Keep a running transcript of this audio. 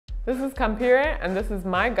This is Kampire, and this is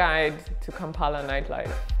my guide to Kampala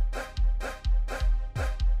nightlife.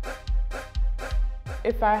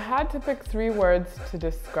 If I had to pick 3 words to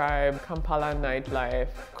describe Kampala nightlife: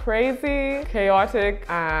 crazy, chaotic,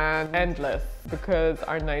 and endless, because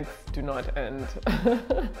our nights do not end.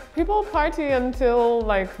 People party until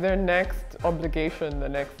like their next obligation the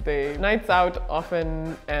next day. Nights out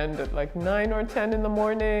often end at like 9 or 10 in the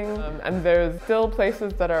morning, and there's still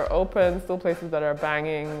places that are open, still places that are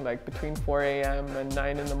banging like between 4 a.m. and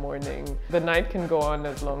 9 in the morning. The night can go on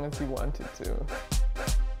as long as you want it to.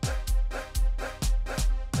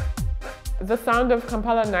 The sound of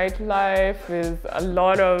Kampala nightlife is a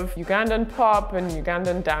lot of Ugandan pop and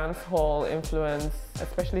Ugandan dancehall influence,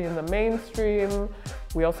 especially in the mainstream.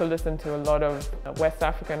 We also listen to a lot of West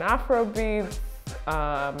African Afro beats,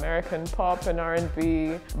 American pop and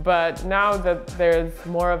R&B. But now that there's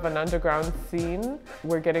more of an underground scene,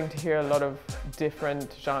 we're getting to hear a lot of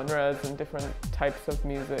different genres and different types of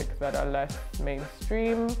music that are less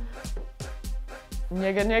mainstream.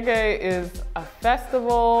 Nyege Nyege is a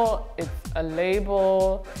festival, it's a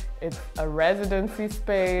label, it's a residency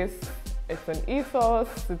space, it's an ethos,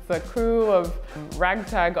 it's a crew of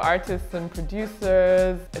ragtag artists and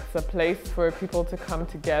producers. It's a place for people to come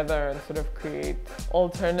together and sort of create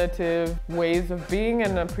alternative ways of being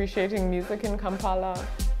and appreciating music in Kampala.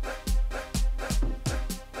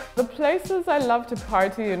 The places I love to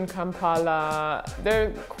party in Kampala,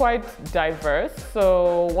 they're quite diverse.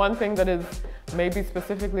 So one thing that is maybe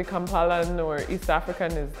specifically Kampalan or East African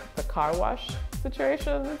is the carwash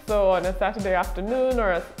situation. So on a Saturday afternoon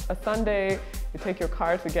or a Sunday, you take your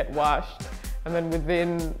car to get washed, and then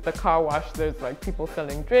within the car wash there's like people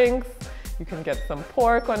selling drinks. You can get some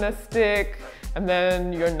pork on a stick, and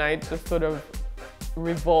then your night just sort of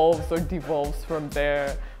revolves or devolves from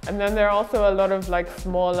there. And then there are also a lot of like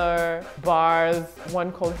smaller bars,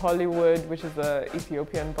 one called Hollywood, which is an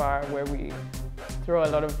Ethiopian bar where we throw a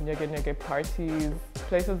lot of Nyege Nyege parties.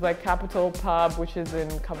 Places like Capital Pub, which is in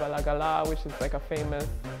Kabalagala, which is like a famous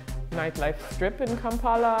nightlife strip in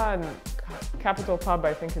Kampala. And Capital Pub,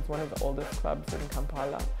 I think, is one of the oldest clubs in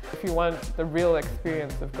Kampala. If you want the real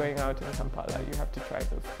experience of going out in Kampala, you have to try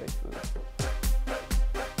those places.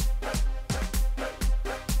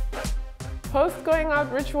 Post going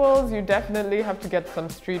out rituals, you definitely have to get some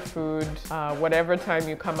street food, whatever time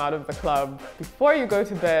you come out of the club, before you go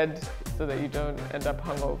to bed, so that you don't end up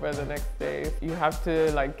hungover the next day. You have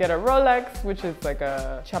to like get a Rolex, which is like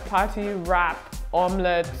a chapati wrap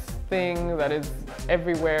omelette thing that is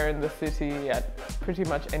everywhere in the city at pretty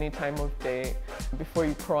much any time of day before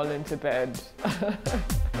you crawl into bed.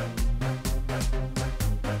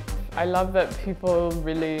 I love that people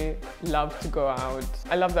really love to go out.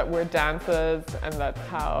 I love that we're dancers, and that's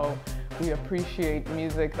how we appreciate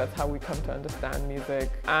music, that's how we come to understand music.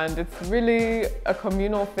 And it's really a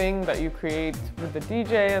communal thing that you create with the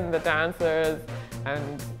DJ and the dancers,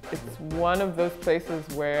 and it's one of those places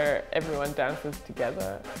where everyone dances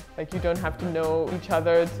together. Like, you don't have to know each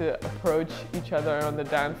other to approach each other on the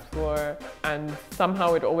dance floor, and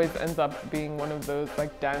somehow it always ends up being one of those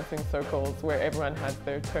like dancing circles where everyone has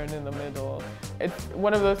their turn in the middle. It's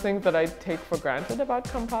one of those things that I take for granted about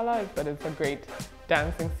Kampala, is that it's a great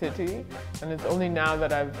dancing city, and it's only now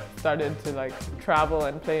that I've started to like travel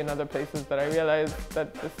and play in other places that I realize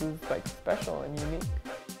that this is like special and unique.